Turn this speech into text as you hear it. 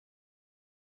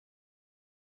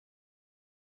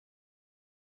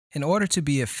In order to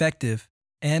be effective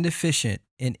and efficient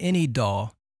in any DAW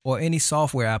or any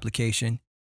software application,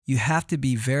 you have to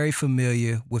be very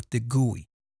familiar with the GUI.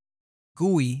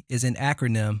 GUI is an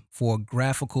acronym for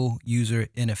Graphical User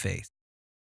Interface.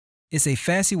 It's a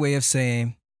fancy way of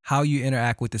saying how you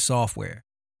interact with the software.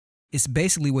 It's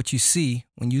basically what you see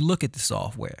when you look at the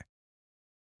software.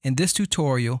 In this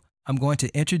tutorial, I'm going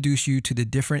to introduce you to the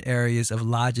different areas of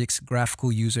Logic's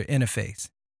graphical user interface.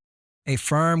 A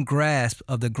firm grasp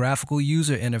of the graphical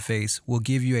user interface will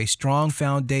give you a strong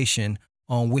foundation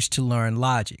on which to learn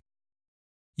Logic.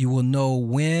 You will know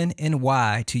when and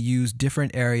why to use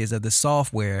different areas of the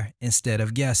software instead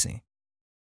of guessing.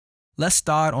 Let's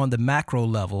start on the macro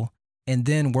level and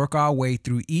then work our way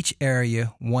through each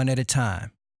area one at a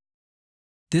time.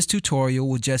 This tutorial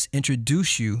will just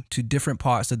introduce you to different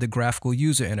parts of the graphical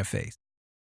user interface.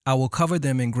 I will cover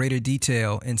them in greater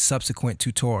detail in subsequent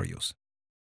tutorials.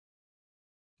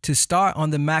 To start on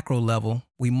the macro level,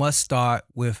 we must start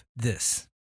with this: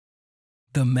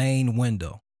 the main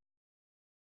window.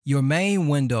 Your main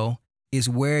window is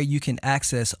where you can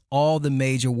access all the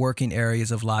major working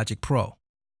areas of Logic Pro.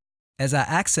 As I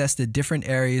access the different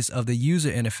areas of the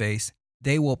user interface,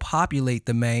 they will populate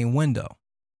the main window.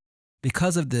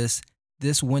 Because of this,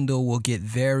 this window will get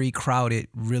very crowded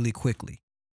really quickly.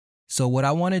 So what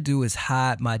I want to do is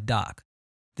hide my dock.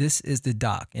 This is the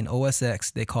dock. In OS X,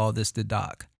 they call this the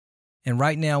dock. And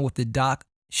right now with the dock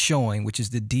showing, which is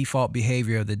the default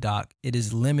behavior of the dock, it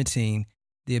is limiting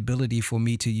the ability for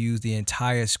me to use the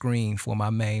entire screen for my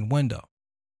main window.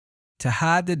 To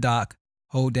hide the dock,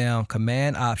 hold down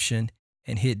Command-Option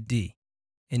and hit D,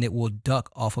 and it will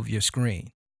duck off of your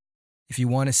screen. If you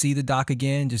want to see the dock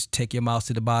again, just take your mouse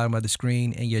to the bottom of the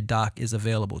screen and your dock is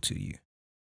available to you.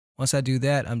 Once I do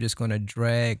that, I'm just going to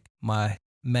drag my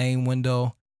main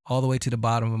window all the way to the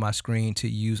bottom of my screen to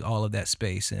use all of that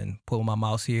space, and put my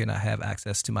mouse here and I have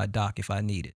access to my dock if I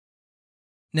need it.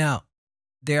 Now,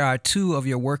 there are two of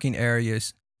your working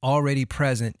areas already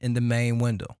present in the main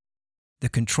window: the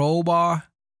control bar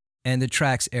and the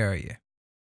tracks area.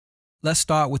 Let's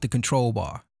start with the control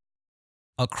bar.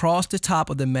 Across the top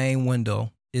of the main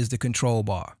window is the control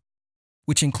bar,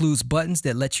 which includes buttons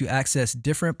that let you access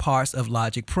different parts of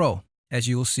Logic Pro, as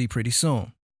you will see pretty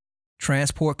soon.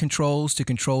 Transport controls to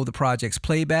control the project's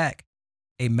playback,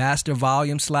 a master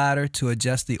volume slider to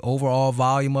adjust the overall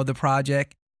volume of the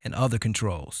project, and other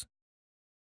controls.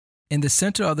 In the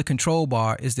center of the control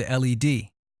bar is the LED,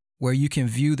 where you can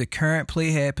view the current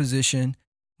playhead position,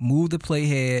 move the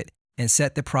playhead, and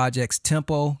set the project's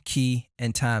tempo, key,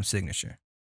 and time signature.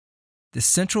 The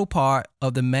central part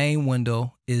of the main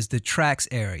window is the tracks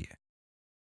area.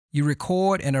 You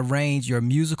record and arrange your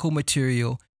musical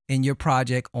material in your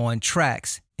project on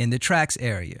tracks in the tracks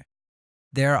area.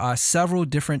 There are several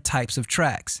different types of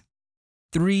tracks.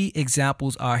 3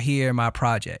 examples are here in my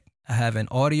project. I have an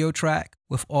audio track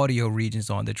with audio regions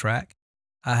on the track.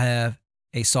 I have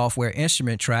a software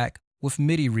instrument track with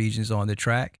MIDI regions on the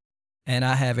track. And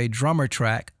I have a drummer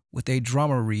track with a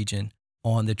drummer region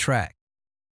on the track.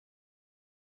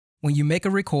 When you make a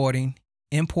recording,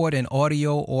 import an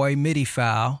audio or a MIDI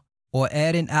file, or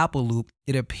add an Apple loop,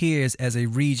 it appears as a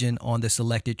region on the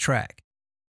selected track.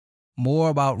 More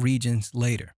about regions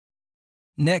later.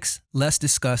 Next, let's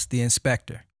discuss the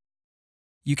inspector.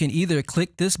 You can either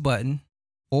click this button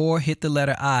or hit the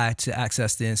letter I to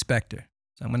access the inspector.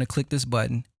 So I'm going to click this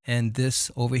button, and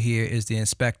this over here is the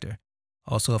inspector.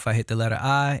 Also, if I hit the letter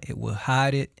I, it will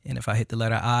hide it, and if I hit the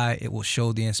letter I, it will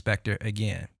show the inspector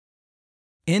again.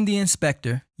 In the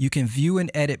inspector, you can view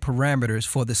and edit parameters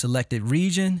for the selected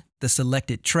region, the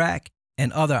selected track,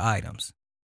 and other items.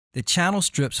 The channel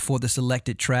strips for the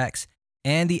selected tracks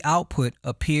and the output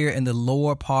appear in the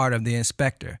lower part of the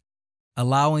inspector,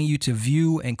 allowing you to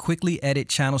view and quickly edit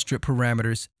channel strip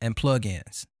parameters and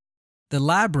plugins. The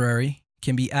library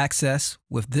can be accessed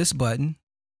with this button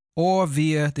or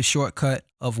via the shortcut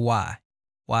of Y.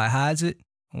 Y hides it,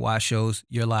 and Y shows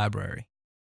your library.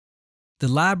 The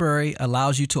library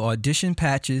allows you to audition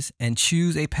patches and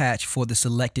choose a patch for the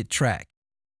selected track.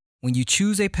 When you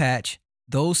choose a patch,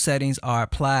 those settings are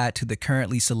applied to the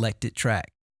currently selected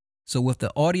track. So with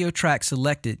the audio track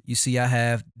selected, you see I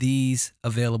have these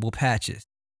available patches.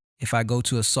 If I go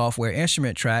to a software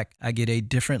instrument track, I get a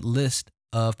different list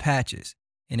of patches.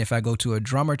 And if I go to a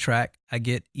drummer track, I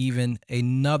get even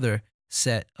another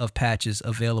set of patches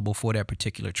available for that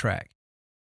particular track.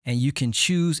 And you can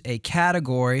choose a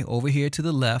category over here to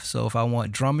the left. So if I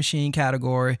want drum machine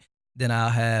category, then I'll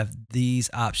have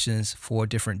these options for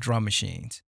different drum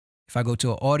machines. If I go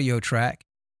to an audio track,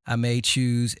 I may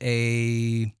choose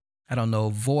a,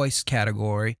 voice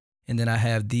category, and then I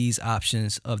have these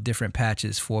options of different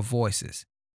patches for voices.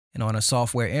 And on a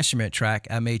software instrument track,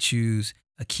 I may choose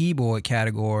a keyboard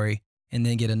category and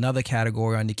then get another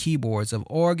category on the keyboards of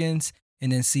organs,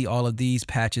 and then see all of these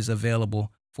patches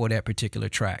available for that particular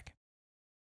track.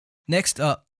 Next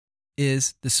up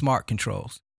is the smart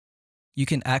controls. You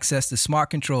can access the smart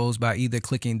controls by either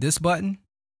clicking this button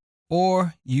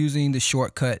or using the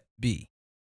shortcut B.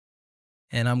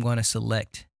 And I'm going to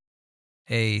select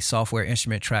a software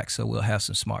instrument track so we'll have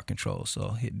some smart controls. So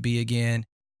hit B again,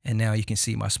 and now you can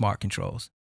see my smart controls.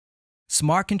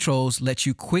 Smart controls let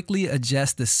you quickly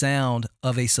adjust the sound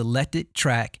of a selected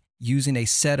track using a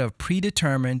set of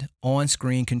predetermined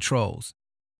on-screen controls.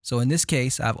 So in this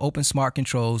case, I've opened smart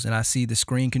controls and I see the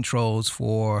screen controls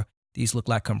for these look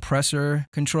like compressor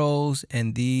controls,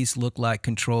 and these look like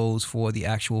controls for the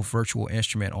actual virtual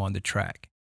instrument on the track.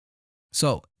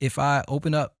 So if I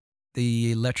open up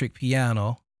the electric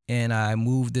piano and I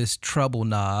move this treble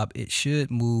knob, it should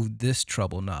move this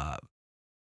treble knob.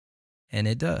 And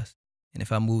it does. And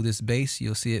if I move this bass,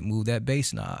 you'll see it move that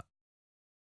bass knob.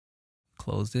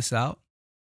 Close this out.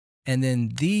 And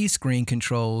then these screen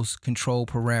controls control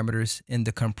parameters in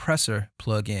the compressor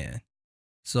plugin.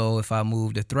 So if I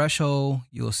move the threshold,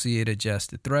 you'll see it adjust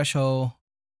the threshold.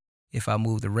 If I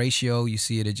move the ratio, you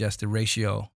see it adjust the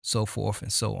ratio, so forth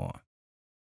and so on.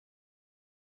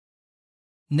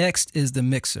 Next is the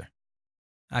mixer.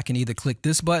 I can either click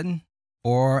this button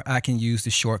or I can use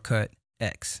the shortcut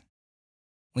X.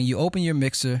 When you open your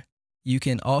mixer, you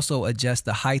can also adjust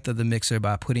the height of the mixer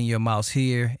by putting your mouse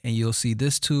here, and you'll see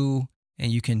this tool,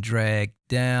 and you can drag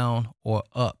down or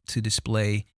up to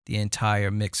display the entire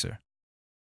mixer.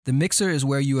 The mixer is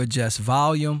where you adjust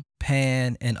volume,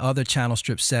 pan, and other channel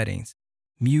strip settings,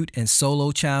 mute and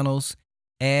solo channels,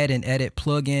 add and edit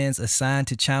plugins assigned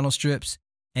to channel strips,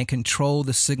 and control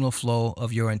the signal flow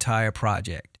of your entire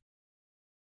project.